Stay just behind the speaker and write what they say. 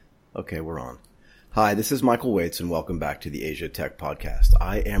Okay, we're on. Hi, this is Michael Waits, and welcome back to the Asia Tech Podcast.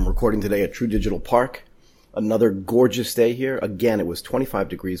 I am recording today at True Digital Park. Another gorgeous day here. Again, it was 25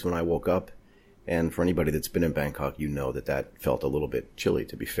 degrees when I woke up, and for anybody that's been in Bangkok, you know that felt a little bit chilly,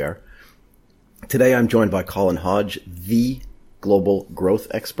 to be fair. Today, I'm joined by Colin Hodge, the global growth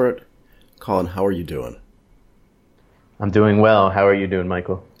expert. Colin, how are you doing? I'm doing well. How are you doing,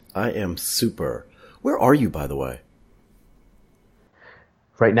 Michael? I am super. Where are you, by the way?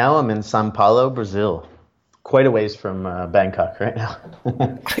 Right now, I'm in São Paulo, Brazil. Quite a ways from Bangkok right now.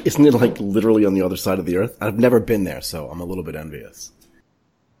 Isn't it like literally on the other side of the earth? I've never been there, so I'm a little bit envious.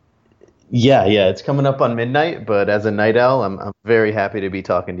 Yeah. It's coming up on midnight, but as a night owl, I'm very happy to be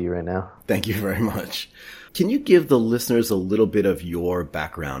talking to you right now. Thank you very much. Can you give the listeners a little bit of your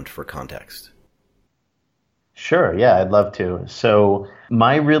background for context? Sure, yeah, I'd love to. So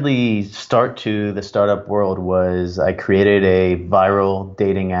my really start to the startup world was I created a viral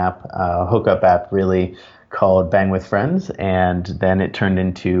dating app, hookup app really, called Bang with Friends, and then it turned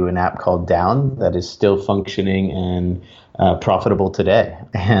into an app called Down that is still functioning and profitable today.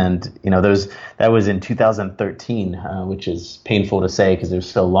 And that was in 2013, which is painful to say because it was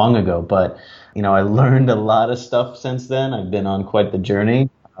so long ago. But I learned a lot of stuff since then. I've been on quite the journey,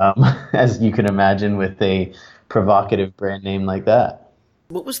 as you can imagine, with a provocative brand name like that.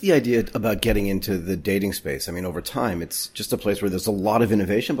 What was the idea about getting into the dating space? I mean, over time, it's just a place where there's a lot of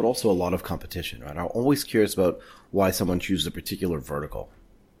innovation, but also a lot of competition, right? I'm always curious about why someone chooses a particular vertical.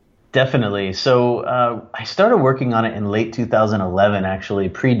 Definitely. So I started working on it in late 2011, actually,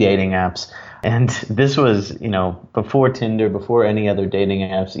 pre-dating apps. And this was, before Tinder, before any other dating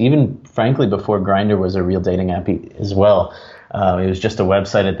apps, even frankly, before Grindr was a real dating app as well. It was just a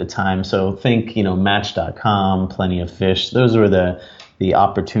website at the time. So think, Match.com, Plenty of Fish. Those were the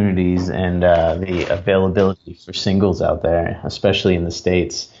opportunities and the availability for singles out there, especially in the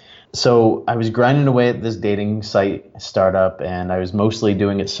States. So I was grinding away at this dating site startup, and I was mostly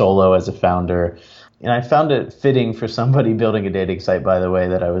doing it solo as a founder. And I found it fitting for somebody building a dating site, by the way,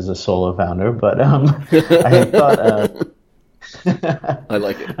 that I was a solo founder. But I thought... I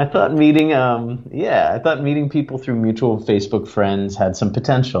like it. I thought meeting people through mutual Facebook friends had some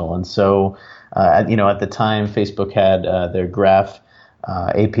potential. And so, at the time, Facebook had their Graph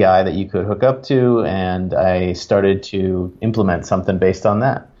API that you could hook up to, and I started to implement something based on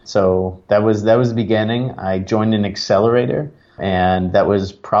that. So that was the beginning. I joined an accelerator, and that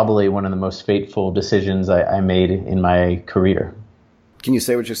was probably one of the most fateful decisions I made in my career. Can you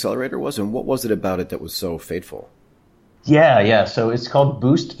say which accelerator was, and what was it about it that was so fateful? Yeah. So it's called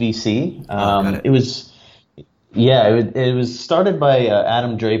Boost VC. Got it. It was started by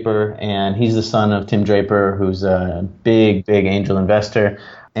Adam Draper, and he's the son of Tim Draper, who's a big angel investor.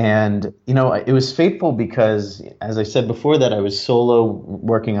 And, it was fateful because, as I said before, that I was solo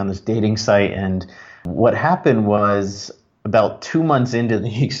working on this dating site. And what happened was about 2 months into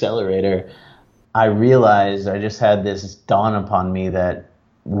the accelerator, I realized I just had this dawn upon me that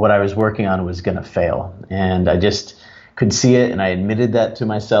what I was working on was going to fail. And I just could see it, and I admitted that to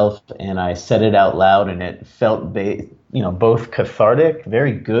myself, and I said it out loud, and it felt both cathartic,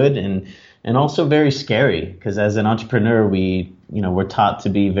 very good, and also very scary, because as an entrepreneur, we're taught to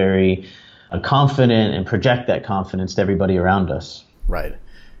be very confident and project that confidence to everybody around us. Right.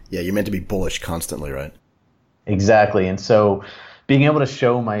 Yeah, you're meant to be bullish constantly, right? Exactly. And so being able to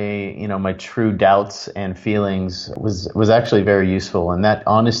show my true doubts and feelings was actually very useful. And that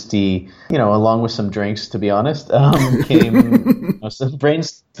honesty, along with some drinks, to be honest, came some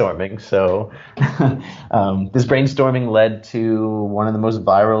brainstorming. So this brainstorming led to one of the most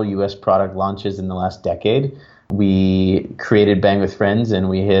viral U.S. product launches in the last decade. We created Bang with Friends, and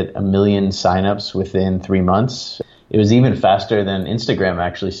we hit 1 million signups within 3 months. It was even faster than Instagram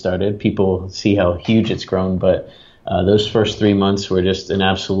actually started. People see how huge it's grown, but those first 3 months were just an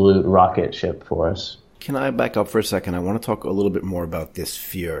absolute rocket ship for us. Can I back up for a second? I want to talk a little bit more about this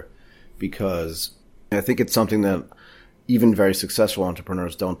fear, because I think it's something that even very successful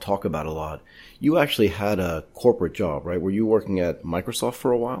entrepreneurs don't talk about a lot. You actually had a corporate job, right? Were you working at Microsoft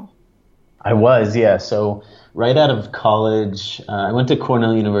for a while? I was, yeah. So right out of college, I went to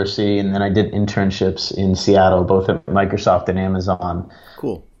Cornell University, and then I did internships in Seattle, both at Microsoft and Amazon.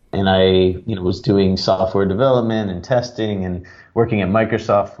 Cool. And I, was doing software development and testing and working at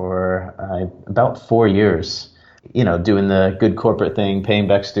Microsoft for about 4 years, doing the good corporate thing, paying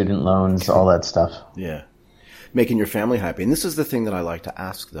back student loans, all that stuff. Yeah. Making your family happy. And this is the thing that I like to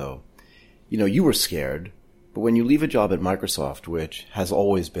ask, though. You were scared, but when you leave a job at Microsoft, which has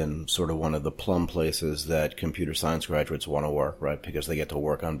always been sort of one of the plum places that computer science graduates want to work, right? Because they get to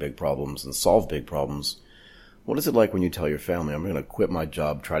work on big problems and solve big problems. What is it like when you tell your family, I'm going to quit my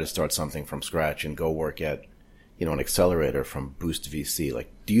job, try to start something from scratch and go work at, an accelerator from Boost VC?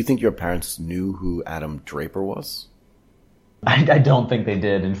 Like, do you think your parents knew who Adam Draper was? I don't think they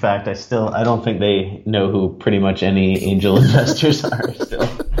did. In fact, I don't think they know who pretty much any angel investors are still.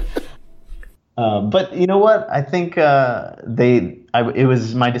 But you know what? I think it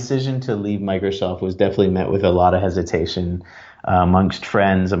was my decision to leave Microsoft was definitely met with a lot of hesitation amongst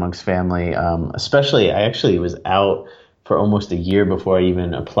friends, amongst family. Especially, I actually was out for almost a year before I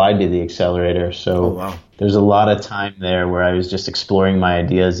even applied to the accelerator. So wow. There's a lot of time there where I was just exploring my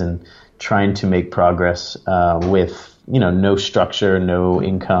ideas and trying to make progress with no structure, no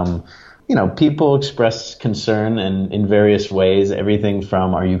income. People express concern and in various ways, everything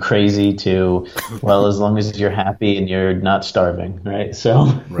from, are you crazy, to, well, as long as you're happy and you're not starving, right? So,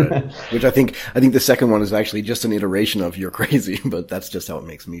 right. Which I think the second one is actually just an iteration of you're crazy, but that's just how it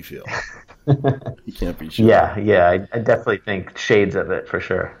makes me feel. You can't be sure. Yeah. I definitely think shades of it for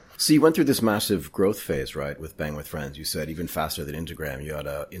sure. So you went through this massive growth phase, right? With Bang with Friends. You said even faster than Instagram. You had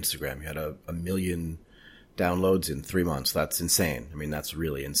a million downloads in 3 months. That's insane. I mean, that's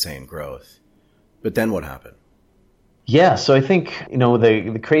really insane growth. But then what happened? Yeah, so I think,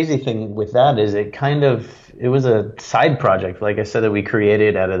 the crazy thing with that is it was a side project, like I said, that we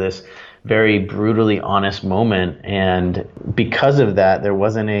created out of this very brutally honest moment. And because of that, there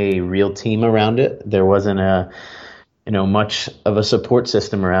wasn't a real team around it. There wasn't much of a support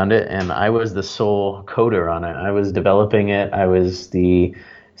system around it. And I was the sole coder on it. I was developing it. I was the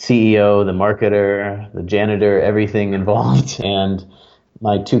CEO, the marketer, the janitor, everything involved. And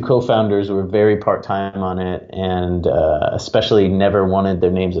my two co-founders were very part-time on it, and especially never wanted their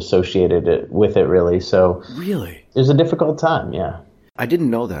names associated with it, really. So really, it was a difficult time, yeah. I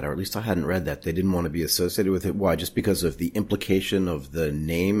didn't know that, or at least I hadn't read that. They didn't want to be associated with it. Why? Just because of the implication of the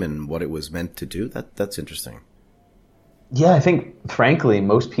name and what it was meant to do? That's interesting. Yeah, I think, frankly,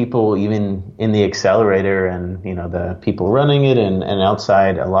 most people, even in the accelerator and, the people running it and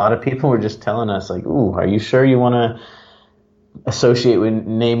outside, a lot of people were just telling us, like, ooh, are you sure you want to associate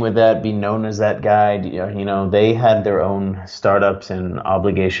name with that, be known as that guy? They had their own startups and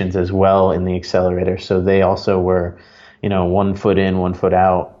obligations as well in the accelerator. So they also were, 1 foot in, 1 foot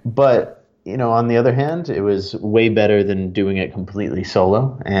out. But, on the other hand, it was way better than doing it completely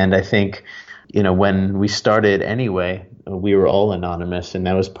solo. And I think, when we started anyway, we were all anonymous, and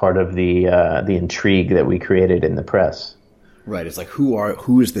that was part of the intrigue that we created in the press. Right. It's like,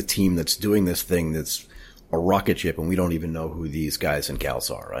 who is the team that's doing this thing that's a rocket ship, and we don't even know who these guys and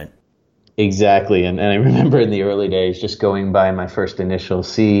gals are, right? Exactly. And I remember in the early days just going by my first initial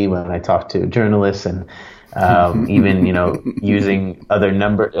C when I talked to journalists, and even, using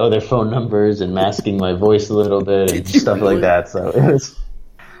other phone numbers and masking my voice a little bit and stuff really? like that. So it was,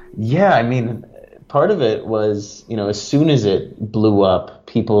 yeah, I mean, part of it was, as soon as it blew up,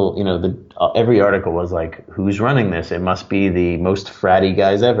 people, every article was like, who's running this? It must be the most fratty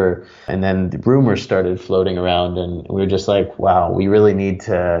guys ever. And then the rumors started floating around, and we were just like, wow, we really need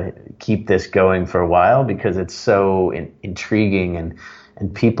to keep this going for a while, because it's so intriguing,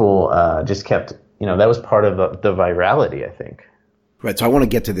 and people just kept, that was part of the virality, I think. Right. So I want to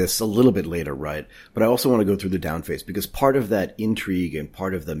get to this a little bit later, right? But I also want to go through the down phase, because part of that intrigue and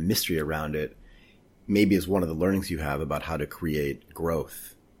part of the mystery around it maybe is one of the learnings you have about how to create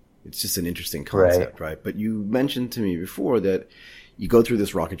growth. It's just an interesting concept, right? But you mentioned to me before that you go through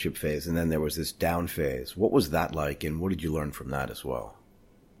this rocket ship phase, and then there was this down phase. What was that like, and what did you learn from that as well?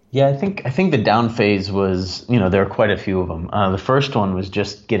 Yeah, I think the down phase was, there are quite a few of them. The first one was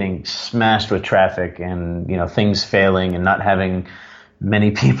just getting smashed with traffic and, things failing and not having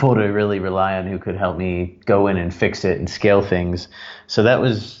many people to really rely on who could help me go in and fix it and scale things. So that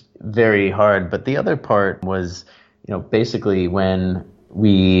was very hard. But the other part was, basically when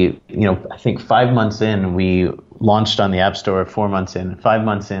we, I think 5 months in, we launched on the App Store. 4 months in, 5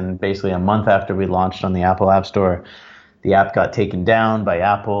 months in, basically a month after we launched on the Apple App Store, the app got taken down by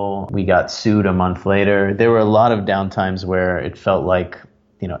Apple. We got sued a month later. There were a lot of downtimes where it felt like,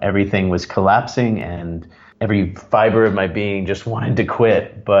 everything was collapsing and every fiber of my being just wanted to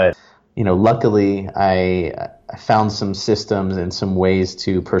quit. But, luckily I found some systems and some ways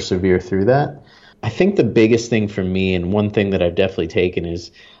to persevere through that. I think the biggest thing for me, and one thing that I've definitely taken,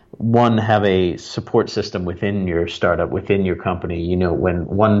 is one, have a support system within your startup, within your company. When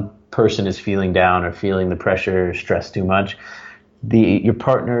one person is feeling down or feeling the pressure or stress too much, your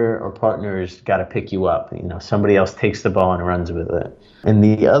partner or partners got to pick you up. Somebody else takes the ball and runs with it. And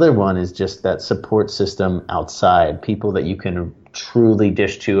the other one is just that support system outside, people that you can truly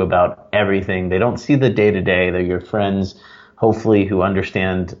dish to about everything. They don't see the day-to-day. They're your friends, hopefully, who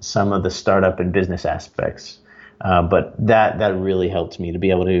understand some of the startup and business aspects. But that really helped me to be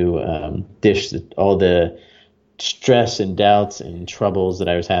able to dish all the stress and doubts and troubles that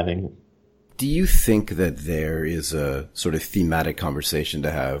I was having. Do you think that there is a sort of thematic conversation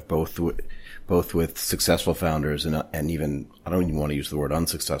to have both with successful founders and even, I don't even want to use the word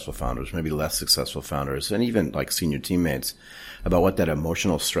unsuccessful founders, maybe less successful founders, and even like senior teammates, about what that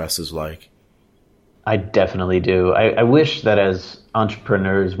emotional stress is like? I definitely do. I wish that as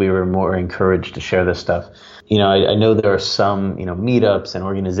entrepreneurs we were more encouraged to share this stuff. I know there are some meetups and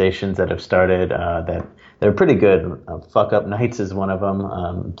organizations that have started that they're pretty good. Fuck Up Nights is one of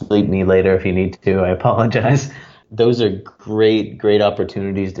them. Delete me later if you need to. I apologize. Those are great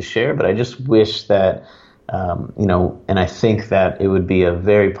opportunities to share. But I just wish that, and I think that it would be a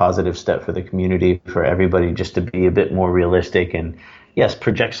very positive step for the community, for everybody just to be a bit more realistic and, yes,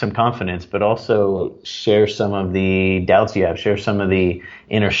 project some confidence, but also share some of the doubts you have, share some of the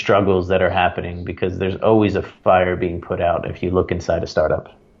inner struggles that are happening, because there's always a fire being put out if you look inside a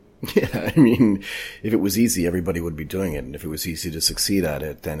startup. Yeah, I mean, if it was easy, everybody would be doing it. And if it was easy to succeed at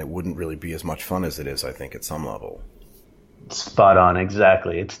it, then it wouldn't really be as much fun as it is, I think, at some level. Spot on,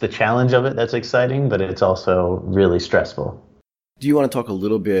 exactly. It's the challenge of it that's exciting, but it's also really stressful. Do you want to talk a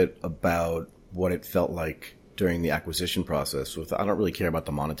little bit about what it felt like during the acquisition process? I don't really care about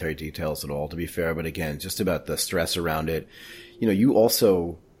the monetary details at all, to be fair, but again, just about the stress around it. You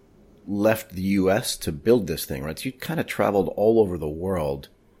also left the U.S. to build this thing, right? So you kind of traveled all over the world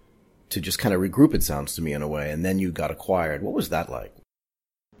to just kind of regroup, it sounds to me, in a way, and then you got acquired. What was that like?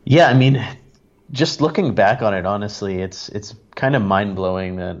 Yeah, I mean, just looking back on it, honestly, it's kind of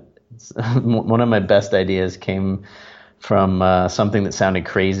mind-blowing that one of my best ideas came from something that sounded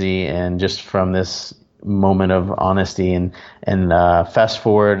crazy, and just from this moment of honesty. And fast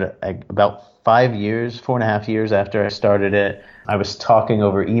forward about 4.5 years after I started it, I was talking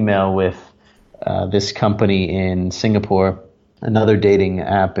over email with this company in Singapore, another dating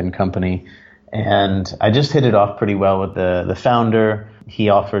app and company, and I just hit it off pretty well with the founder. He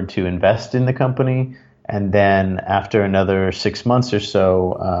offered to invest in the company, and then after another 6 months or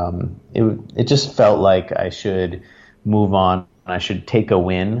so, it just felt like I should move on. I should take a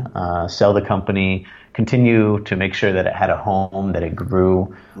win, sell the company, continue to make sure that it had a home, that it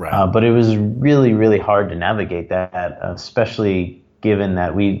grew. Right. But it was really, really hard to navigate that, especially given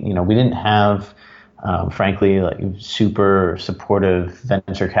that we didn't have, frankly, like super supportive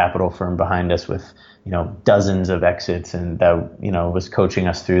venture capital firm behind us with, dozens of exits, and that, was coaching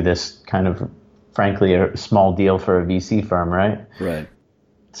us through this kind of, frankly, a small deal for a VC firm, right? Right.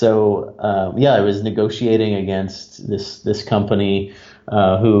 So, I was negotiating against this company,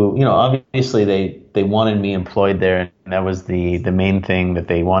 who, obviously they wanted me employed there, and that was the main thing that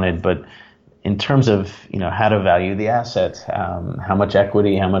they wanted. But in terms of, how to value the assets, how much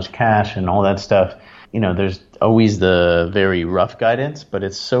equity, how much cash, and all that stuff, there's always the very rough guidance, but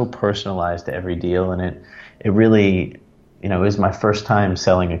it's so personalized to every deal. And it really, it was my first time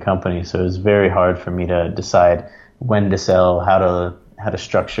selling a company. So it was very hard for me to decide when to sell, how to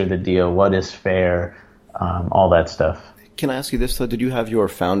structure the deal, what is fair, all that stuff. Can I ask you this, though? Did you have your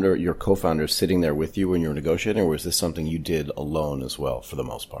co-founder sitting there with you when you were negotiating, or was this something you did alone as well, for the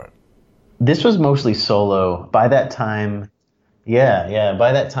most part? This was mostly solo. By that time,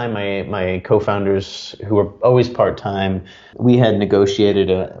 by that time, my co-founders, who were always part-time, we had negotiated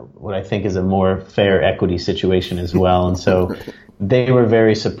what I think is a more fair equity situation as well. And so they were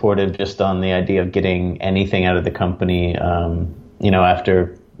very supportive just on the idea of getting anything out of the company,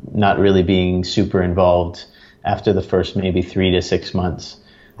 after not really being super involved after the first maybe 3 to 6 months.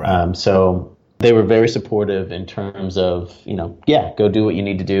 Right. So they were very supportive in terms of, go do what you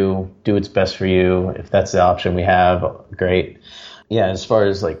need to do what's best for you. If that's the option we have, great. Yeah, as far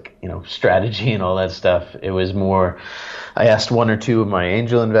as strategy and all that stuff, it was more, I asked 1 or 2 of my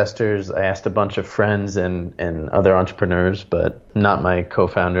angel investors, I asked a bunch of friends and other entrepreneurs, but not my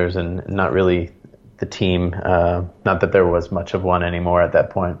co-founders and not really the team. Not that there was much of one anymore at that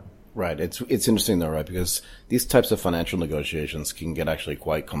point. Right. It's interesting though, right? Because these types of financial negotiations can get actually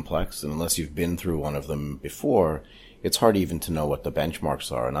quite complex. And unless you've been through one of them before, it's hard even to know what the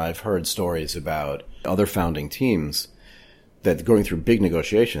benchmarks are. And I've heard stories about other founding teams that going through big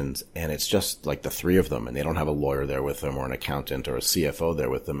negotiations, and it's just like the 3 of them, and they don't have a lawyer there with them or an accountant or a CFO there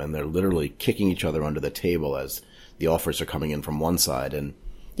with them. And they're literally kicking each other under the table as the offers are coming in from one side. And,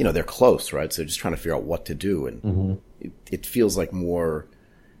 they're close, right? So they're just trying to figure out what to do. And it feels like more,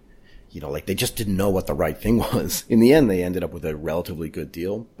 like they just didn't know what the right thing was. In the end, they ended up with a relatively good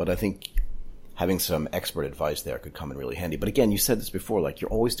deal. But I think having some expert advice there could come in really handy. But again, you said this before, like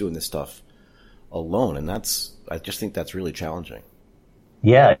you're always doing this stuff alone. And I just think that's really challenging.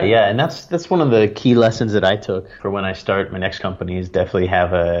 Yeah, and that's one of the key lessons that I took for when I start my next company is definitely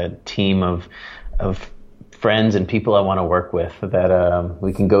have a team of friends and people I want to work with that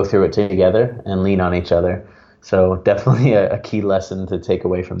we can go through it together and lean on each other. So definitely a key lesson to take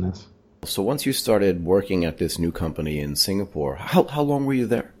away from this. So once you started working at this new company in Singapore, how long were you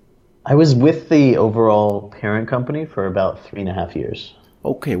there? I was with the overall parent company for about 3.5 years.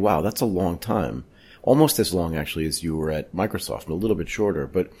 Okay, wow, that's a long time. Almost as long, actually, as you were at Microsoft, and a little bit shorter.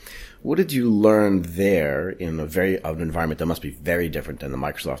 But what did you learn there in an environment that must be very different than the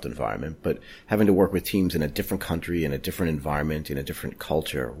Microsoft environment, but having to work with teams in a different country, in a different environment, in a different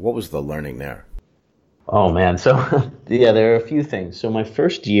culture? What was the learning there? Oh man, so yeah, there are a few things. So my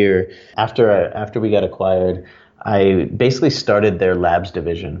first year after we got acquired, I basically started their labs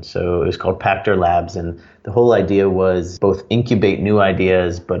division. So it was called Pactor Labs, and the whole idea was both incubate new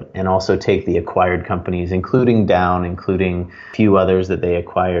ideas, and also take the acquired companies, including Down, including a few others that they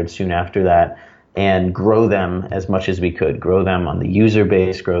acquired soon after that, and grow them as much as we could. Grow them on the user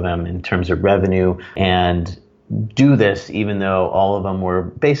base, grow them in terms of revenue, and do this even though all of them were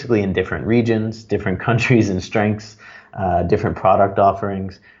basically in different regions, different countries and strengths, different product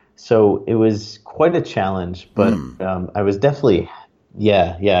offerings. So it was quite a challenge, but I was definitely,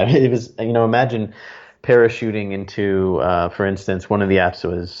 yeah. It was, imagine parachuting into, for instance, one of the apps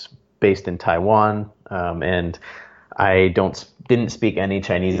was based in Taiwan, and I didn't speak any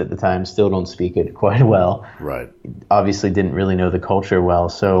Chinese at the time, still don't speak it quite well. Right. Obviously didn't really know the culture well,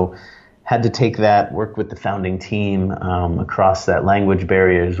 so had to take that, work with the founding team across that language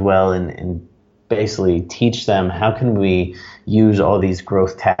barrier as well, and basically teach them how can we use all these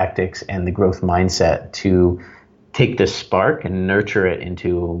growth tactics and the growth mindset to take this spark and nurture it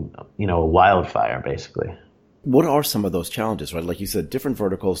into, a wildfire, basically. What are some of those challenges, right? Like you said, different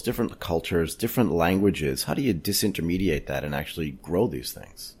verticals, different cultures, different languages. How do you disintermediate that and actually grow these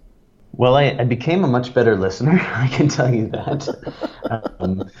things? Well, I became a much better listener, I can tell you that.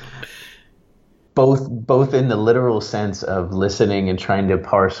 Both in the literal sense of listening and trying to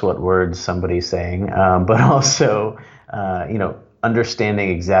parse what words somebody's saying, but also, understanding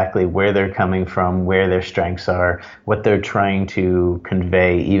exactly where they're coming from, where their strengths are, what they're trying to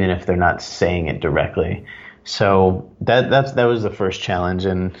convey, even if they're not saying it directly. So that was the first challenge,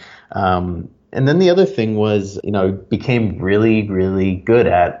 and then the other thing was, became really, really good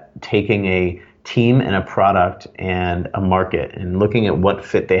at taking a team and a product and a market and looking at what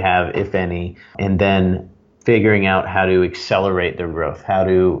fit they have, if any, and then figuring out how to accelerate their growth. How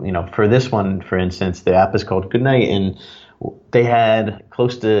to, for this one, for instance, the app is called Goodnight, and they had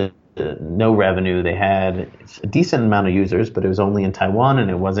close to no revenue. They had a decent amount of users, but it was only in Taiwan, and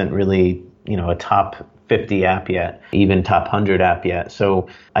it wasn't really, a top 50 app yet, even top 100 app yet. So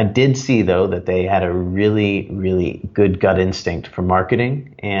I did see, though, that they had a really, really good gut instinct for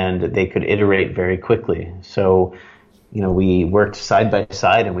marketing, and they could iterate very quickly. So, we worked side by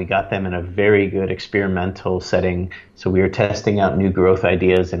side, and we got them in a very good experimental setting. So we were testing out new growth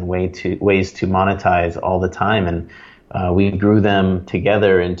ideas and ways to monetize all the time. And we grew them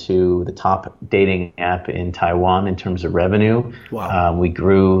together into the top dating app in Taiwan in terms of revenue. Wow. We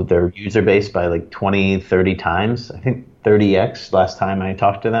grew their user base by like 20, 30 times. I think 30x last time I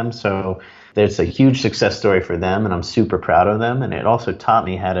talked to them. So there's a huge success story for them, and I'm super proud of them. And it also taught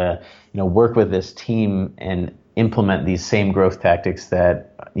me how to, work with this team and implement these same growth tactics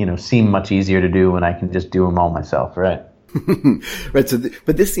that, seem much easier to do when I can just do them all myself, right? Right. So,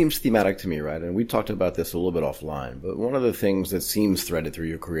 but this seems thematic to me, right? And we talked about this a little bit offline, but one of the things that seems threaded through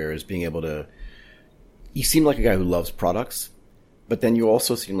your career is being able to, you seem like a guy who loves products, but then you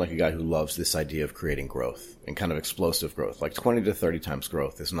also seem like a guy who loves this idea of creating growth and kind of explosive growth. Like 20 to 30 times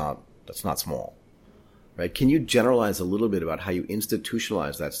growth that's not small, right? Can you generalize a little bit about how you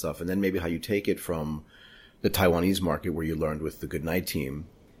institutionalize that stuff, and then maybe how you take it from the Taiwanese market where you learned with the Goodnight team,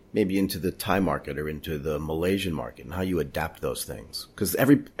 maybe into the Thai market or into the Malaysian market, and how you adapt those things? Because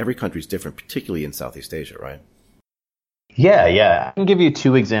every country is different, particularly in Southeast Asia, right? Yeah. I can give you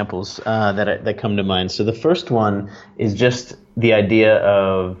two examples that come to mind. So the first one is just the idea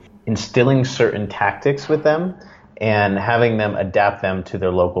of instilling certain tactics with them and having them adapt them to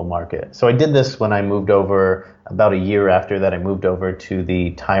their local market. So I did this when I moved over, about a year after that, I moved over to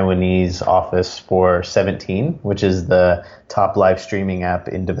the Taiwanese office for 17, which is the top live streaming app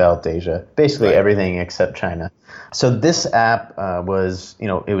in developed Asia, basically Right. everything except China. So this app was,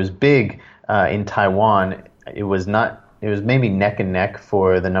 it was big in Taiwan. It was maybe neck and neck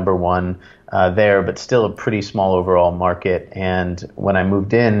for the number one there, but still a pretty small overall market. And when I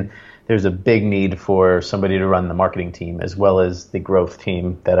moved in, there's a big need for somebody to run the marketing team as well as the growth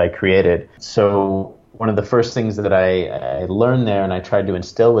team that I created. So one of the first things that I learned there, and I tried to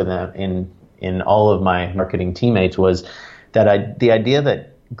instill with them in all of my marketing teammates, was that the idea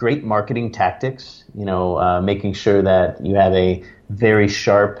that great marketing tactics, making sure that you have a very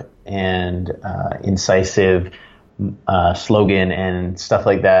sharp and incisive slogan and stuff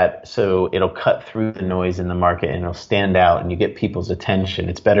like that, so it'll cut through the noise in the market and it'll stand out and you get people's attention.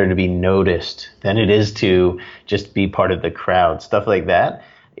 It's better to be noticed than it is to just be part of the crowd. Stuff like that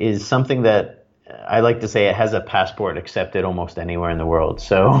is something that I like to say it has a passport accepted almost anywhere in the world.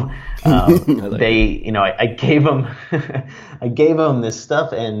 So I gave them I gave them this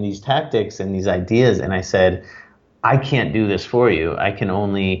stuff and these tactics and these ideas, and I said, I can't do this for you. I can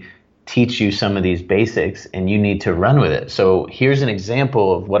only teach you some of these basics, and you need to run with it. So here's an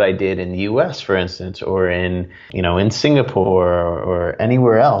example of what I did in the US, for instance, or in Singapore or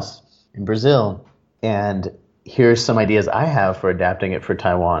anywhere else, in Brazil. And here's some ideas I have for adapting it for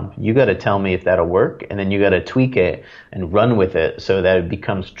Taiwan. You got to tell me if that'll work, and then you got to tweak it and run with it so that it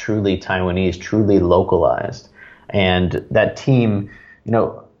becomes truly Taiwanese, truly localized. And that team,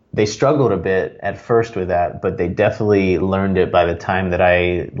 they struggled a bit at first with that, but they definitely learned it by the time that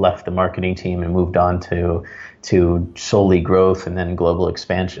I left the marketing team and moved on to solely growth and then global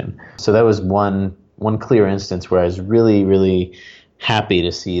expansion. So that was one clear instance where I was really, really happy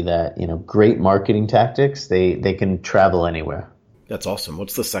to see that, great marketing tactics, they can travel anywhere. That's awesome.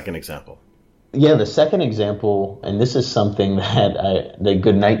 What's the second example? Yeah, the second example, and this is something that the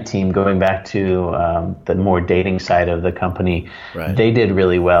Goodnight team, going back to the more dating side of the company, right, they did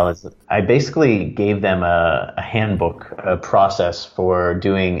really well. Is I basically gave them a handbook, a process for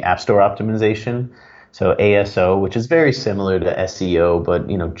doing App Store optimization. So ASO, which is very similar to SEO, but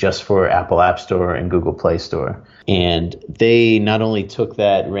just for Apple App Store and Google Play Store. And they not only took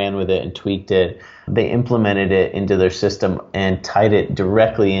that, ran with it, and tweaked it, they implemented it into their system and tied it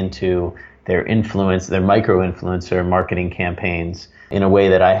directly into their micro-influencer marketing campaigns in a way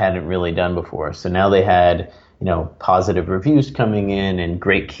that I hadn't really done before. So now they had, positive reviews coming in and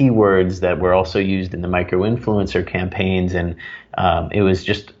great keywords that were also used in the micro-influencer campaigns. And it was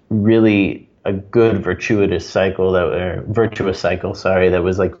just really a good virtuous cycle that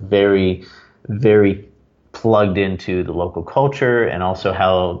was like very, very plugged into the local culture and also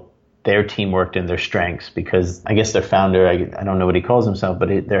how their team worked in their strengths, because I guess their founder, I don't know what he calls himself,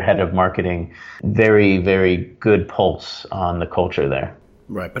 but their head of marketing, very, very good pulse on the culture there.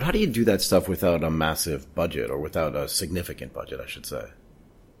 Right. But how do you do that stuff without a massive budget, or without a significant budget, I should say?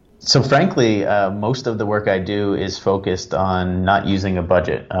 So frankly, most of the work I do is focused on not using a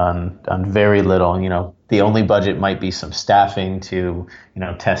budget, on very little. The only budget might be some staffing to,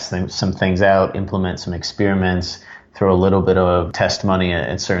 test some things out, implement some experiments, throw a little bit of test money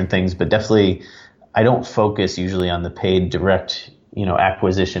at certain things, but definitely I don't focus usually on the paid direct,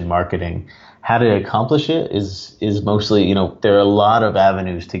 acquisition marketing. How to accomplish it is mostly, there are a lot of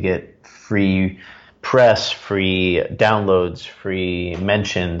avenues to get free press, free downloads, free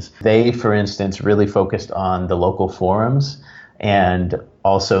mentions. They, for instance, really focused on the local forums and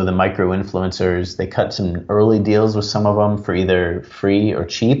also the micro-influencers. They cut some early deals with some of them for either free or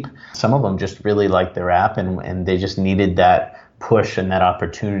cheap. Some of them just really liked their app and they just needed that push and that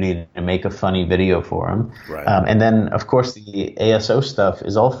opportunity to make a funny video for them. Right. And then, of course, the ASO stuff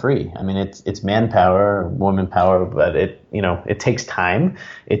is all free. I mean, it's manpower, woman power, but it takes time,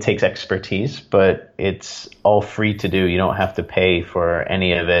 it takes expertise, but it's all free to do. You don't have to pay for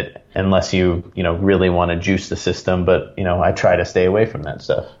any of it unless you really want to juice the system. But I try to stay away from that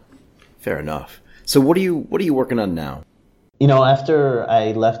stuff. Fair enough. So what are you working on now? After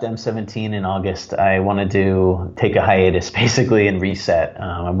I left M17 in August, I wanted to take a hiatus basically and reset.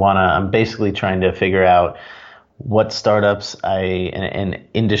 I'm basically trying to figure out what startups and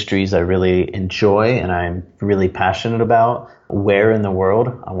industries I really enjoy and I'm really passionate about, where in the world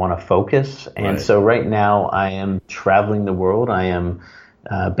I want to focus. And so right now I am traveling the world. I am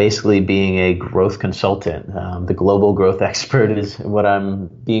basically being a growth consultant. The global growth expert is what I'm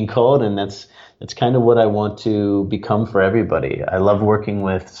being called, and that's kind of what I want to become for everybody. I love working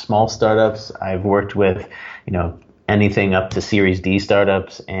with small startups. I've worked with, anything up to Series D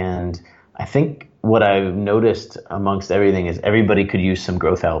startups. And I think what I've noticed amongst everything is everybody could use some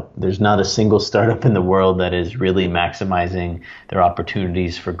growth help. There's not a single startup in the world that is really maximizing their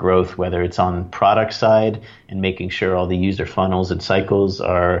opportunities for growth, whether it's on product side and making sure all the user funnels and cycles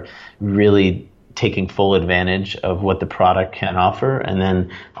are really taking full advantage of what the product can offer. And then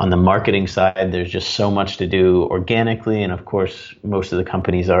on the marketing side, there's just so much to do organically. And of course, most of the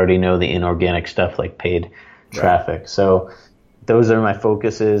companies already know the inorganic stuff like paid traffic. So those are my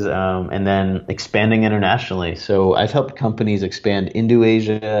focuses, and then expanding internationally. So I've helped companies expand into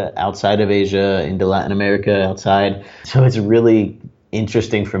Asia, outside of Asia, into Latin America, outside. So it's really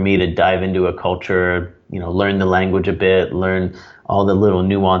interesting for me to dive into a culture, learn the language a bit, learn all the little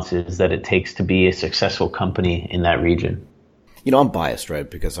nuances that it takes to be a successful company in that region. I'm biased, right?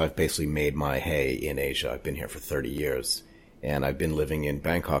 Because I've basically made my hay in Asia. I've been here for 30 years. And I've been living in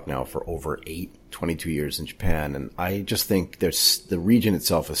Bangkok now for over 22 years in Japan. And I just think the region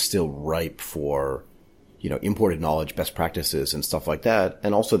itself is still ripe for, imported knowledge, best practices and stuff like that.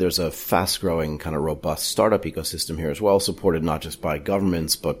 And also there's a fast growing kind of robust startup ecosystem here as well, supported not just by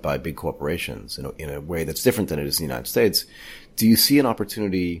governments, but by big corporations, in a way that's different than it is in the United States. Do you see an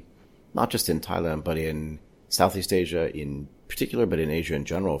opportunity, not just in Thailand, but in Southeast Asia in particular, but in Asia in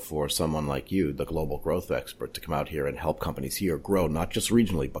general, for someone like you, the global growth expert, to come out here and help companies here grow, not just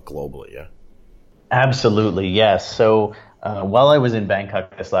regionally, but globally? Yeah. Absolutely. Yes. So, while I was in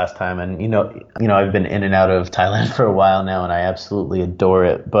Bangkok this last time, and, I've been in and out of Thailand for a while now, and I absolutely adore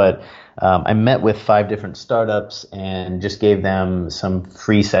it. But, I met with 5 different startups and just gave them some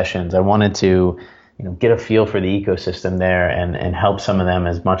free sessions. I wanted to, get a feel for the ecosystem there and help some of them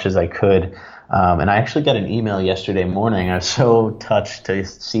as much as I could. And I actually got an email yesterday morning. I was so touched to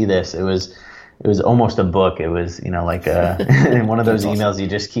see this. It was almost a book. It was, like one of those emails you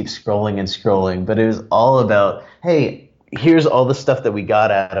just keep scrolling and scrolling. But it was all about, hey, here's all the stuff that we got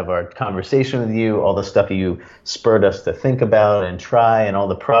out of our conversation with you, all the stuff you spurred us to think about and try, and all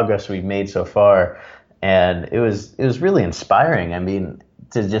the progress we've made so far. And it was really inspiring. I mean,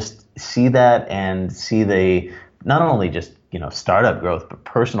 to just see that and see the not only just startup growth, but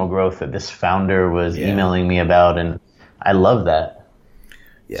personal growth that this founder was emailing me about. And I love that.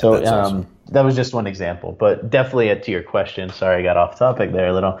 Yeah, so that's awesome. That was just one example, but definitely to your question, sorry, I got off topic there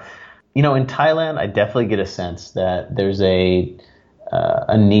a little. In Thailand, I definitely get a sense that there's a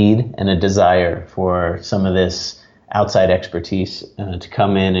need and a desire for some of this outside expertise to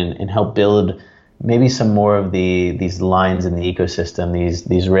come in and help build maybe some more of these lines in the ecosystem,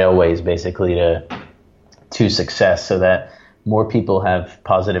 these railways basically to success, so that more people have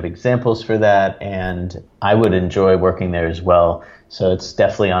positive examples for that, and I would enjoy working there as well. So it's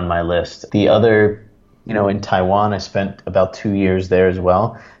definitely on my list. The other, in Taiwan, I spent about 2 years there as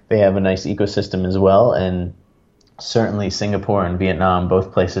well. They have a nice ecosystem as well, and certainly Singapore and Vietnam,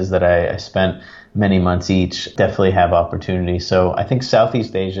 both places that I spent many months each, definitely have opportunity. So I think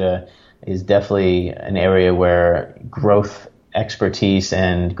Southeast Asia is definitely an area where growth expertise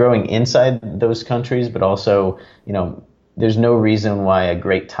and growing inside those countries, but also, there's no reason why a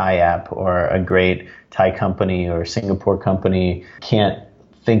great Thai app or a great Thai company or Singapore company can't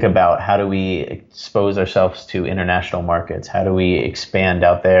think about how do we expose ourselves to international markets? How do we expand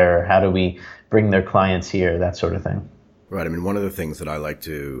out there? How do we bring their clients here? That sort of thing. Right. I mean, one of the things that I like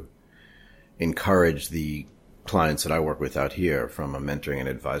to encourage the clients that I work with out here from a mentoring and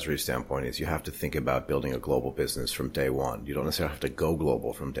advisory standpoint is you have to think about building a global business from day one. You don't necessarily have to go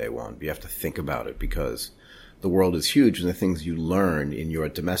global from day one, but you have to think about it, because the world is huge, and the things you learn in your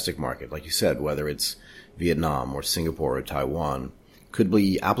domestic market, like you said, whether it's Vietnam or Singapore or Taiwan, could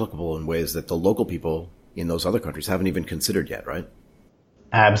be applicable in ways that the local people in those other countries haven't even considered yet, right?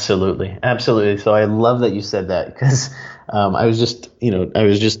 Absolutely. Absolutely. So I love that you said that, because I was just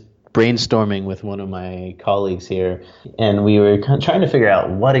brainstorming with one of my colleagues here, and we were trying to figure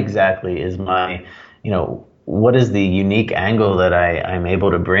out what exactly is my, what is the unique angle that I'm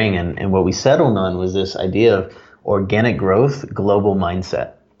able to bring. And what we settled on was this idea of organic growth, global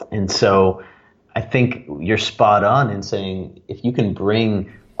mindset. And so I think you're spot on in saying if you can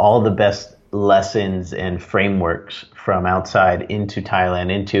bring all the best lessons and frameworks from outside into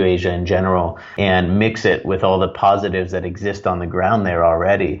Thailand, into Asia in general, and mix it with all the positives that exist on the ground there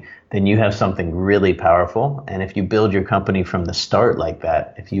already, then you have something really powerful. And if you build your company from the start like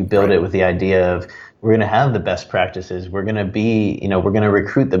that, if you build it with the idea of we're going to have the best practices, we're going to be, we're going to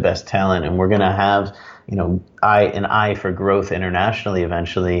recruit the best talent, and we're going to have, an eye for growth internationally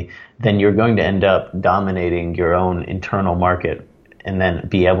eventually, then you're going to end up dominating your own internal market and then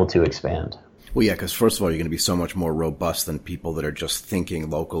be able to expand. Well, yeah, because first of all, you're going to be so much more robust than people that are just thinking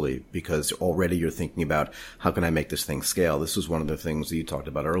locally, because already you're thinking about how can I make this thing scale. This was one of the things that you talked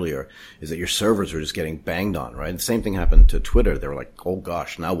about earlier, is that your servers are just getting banged on, right? The same thing happened to Twitter. They were like, oh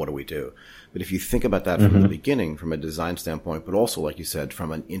gosh, now what do we do? But if you think about that from the beginning, from a design standpoint, but also, like you said,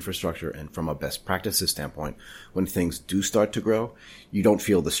 from an infrastructure and from a best practices standpoint, when things do start to grow, you don't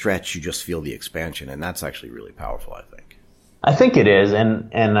feel the stretch, you just feel the expansion. And that's actually really powerful, I think. I think it is,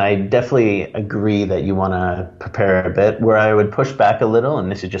 and I definitely agree that you want to prepare a bit. Where I would push back a little,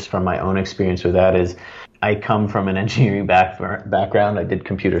 and this is just from my own experience with that, is I come from an engineering background. I did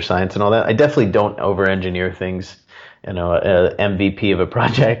computer science and all that. I definitely don't over-engineer things, MVP of a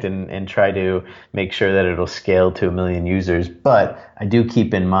project and try to make sure that it'll scale to 1 million users. But I do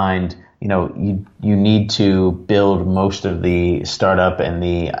keep in mind, you need to build most of the startup and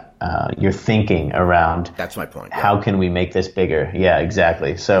the your thinking around. That's my point. Yeah. How can we make this bigger? Yeah,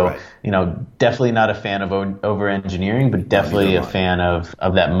 exactly. So, right. Definitely not a fan of over engineering, but definitely a fan of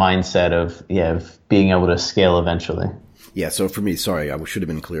that mindset of being able to scale eventually. Yeah, so for me, sorry, I should have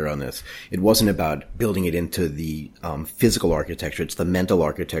been clear on this. It wasn't about building it into the physical architecture. It's the mental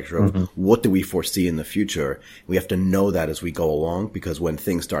architecture of what do we foresee in the future. We have to know that as we go along, because when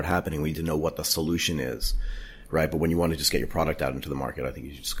things start happening, we need to know what the solution is, right? But when you want to just get your product out into the market, I think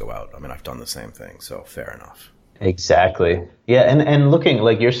you should just go out. I mean, I've done the same thing, so fair enough. Exactly. Yeah, and looking,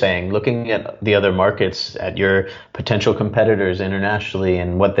 like you're saying, looking at the other markets, at your potential competitors internationally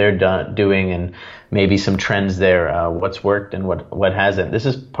and what they're doing, and maybe some trends there, what's worked and what hasn't. This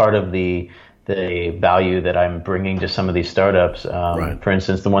is part of the value that I'm bringing to some of these startups. Right. For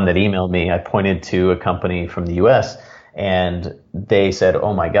instance, the one that emailed me, I pointed to a company from the US, and they said,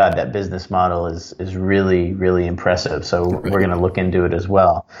 "Oh my God, that business model is really, really impressive. So we're going to look into it as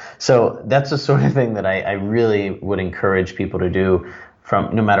well." So that's the sort of thing that I really would encourage people to do,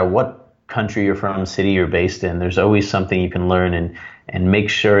 from no matter what country you're from, city you're based in. There's always something you can learn, and make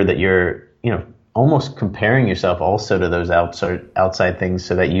sure that you're, almost comparing yourself also to those outside things,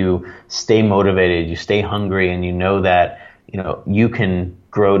 so that you stay motivated, you stay hungry, and you know that, you can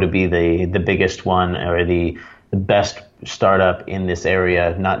grow to be the biggest one, or the best startup in this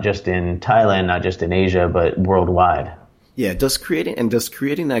area, not just in Thailand, not just in Asia, but worldwide. Yeah, does creating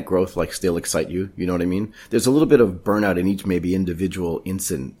that growth still excite you? You know what I mean? There's a little bit of burnout in each maybe individual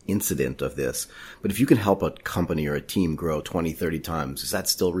incident of this, but if you can help a company or a team grow 20, 30 times, is that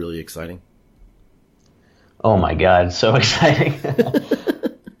still really exciting? Oh my God, so exciting.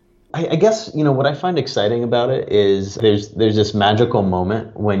 I guess, what I find exciting about it is there's this magical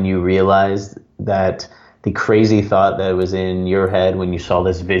moment when you realize that the crazy thought that was in your head when you saw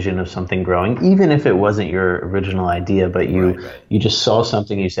this vision of something growing, even if it wasn't your original idea, but you just saw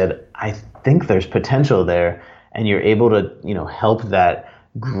something, you said, I think there's potential there, and you're able to, help that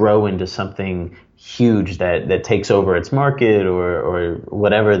grow into something huge that takes over its market, or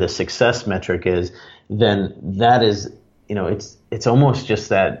whatever the success metric is, then that is, it's almost just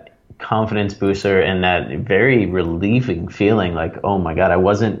that confidence booster and that very relieving feeling like, oh my God, I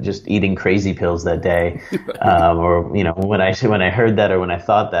wasn't just eating crazy pills that day. Or, when I heard that, or when I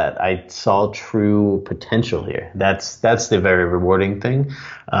thought that, I saw true potential here. That's the very rewarding thing.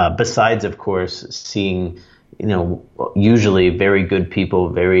 Besides, of course, seeing, usually very good people,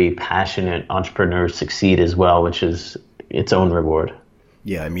 very passionate entrepreneurs succeed as well, which is its own reward.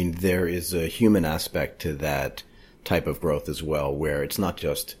 Yeah. I mean, there is a human aspect to that type of growth as well, where it's not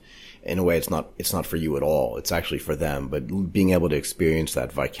just, in a way, it's not for you at all. It's actually for them. But being able to experience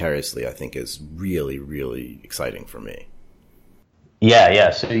that vicariously, I think, is really, really exciting for me. Yeah.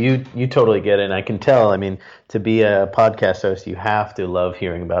 So you totally get it. And I can tell. I mean, to be a podcast host, you have to love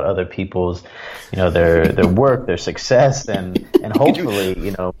hearing about other people's, their work, their success, and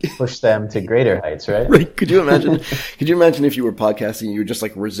hopefully, push them to greater heights. Right? Right. Could you imagine? If you were podcasting, and you were just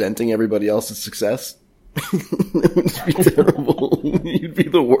resenting everybody else's success? It would just be terrible. You'd be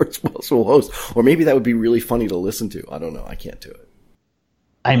the worst possible host. Or maybe that would be really funny to listen to. I don't know. I can't do it.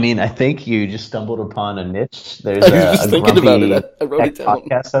 I mean, I think you just stumbled upon a niche. There's I was just thinking about it. I wrote it down.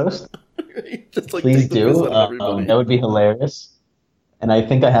 Podcast host. Just Please do. That would be hilarious. And I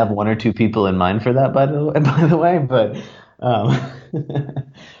think I have one or two people in mind for that, by the way. But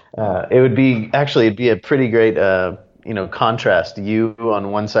it'd be a pretty great contrast, you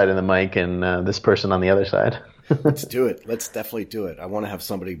on one side of the mic and this person on the other side. Let's do it. Let's definitely do it. I want to have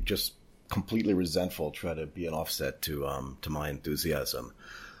somebody just completely resentful try to be an offset to my enthusiasm.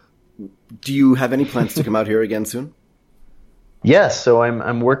 Do you have any plans to come out here again soon? Yes, so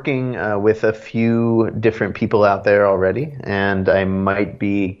I'm working with a few different people out there already, and I might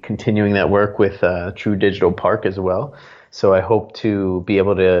be continuing that work with True Digital Park as well. So I hope to be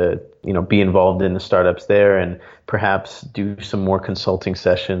able to, be involved in the startups there, and perhaps do some more consulting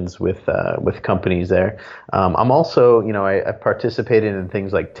sessions with companies there. I'm also, I participated in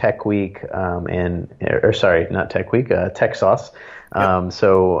things like Tech Week, not Tech Week, Tech Sauce.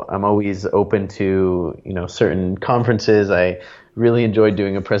 So I'm always open to, certain conferences. I really enjoyed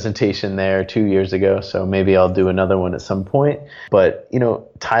doing a presentation there 2 years ago, so maybe I'll do another one at some point. But,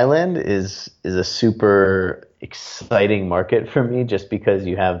 Thailand is a super exciting market for me, just because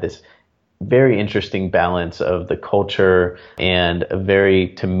you have this very interesting balance of the culture and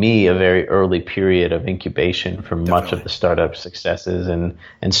to me, a very early period of incubation for much of the startup successes and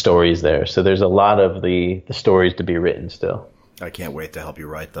stories there. So there's a lot of the stories to be written still. I can't wait to help you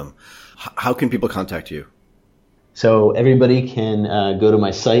write them. How can people contact you? So everybody can go to my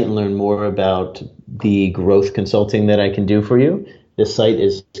site and learn more about the growth consulting that I can do for you. The site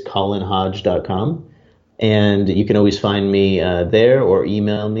is colinhodge.com. And you can always find me there or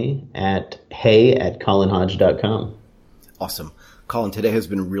email me at hey@colinhodge.com. Awesome. Colin, today has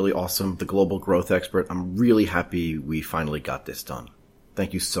been really awesome. The global growth expert. I'm really happy we finally got this done.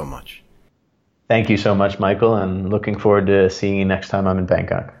 Thank you so much. Thank you so much, Michael, and looking forward to seeing you next time I'm in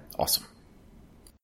Bangkok. Awesome.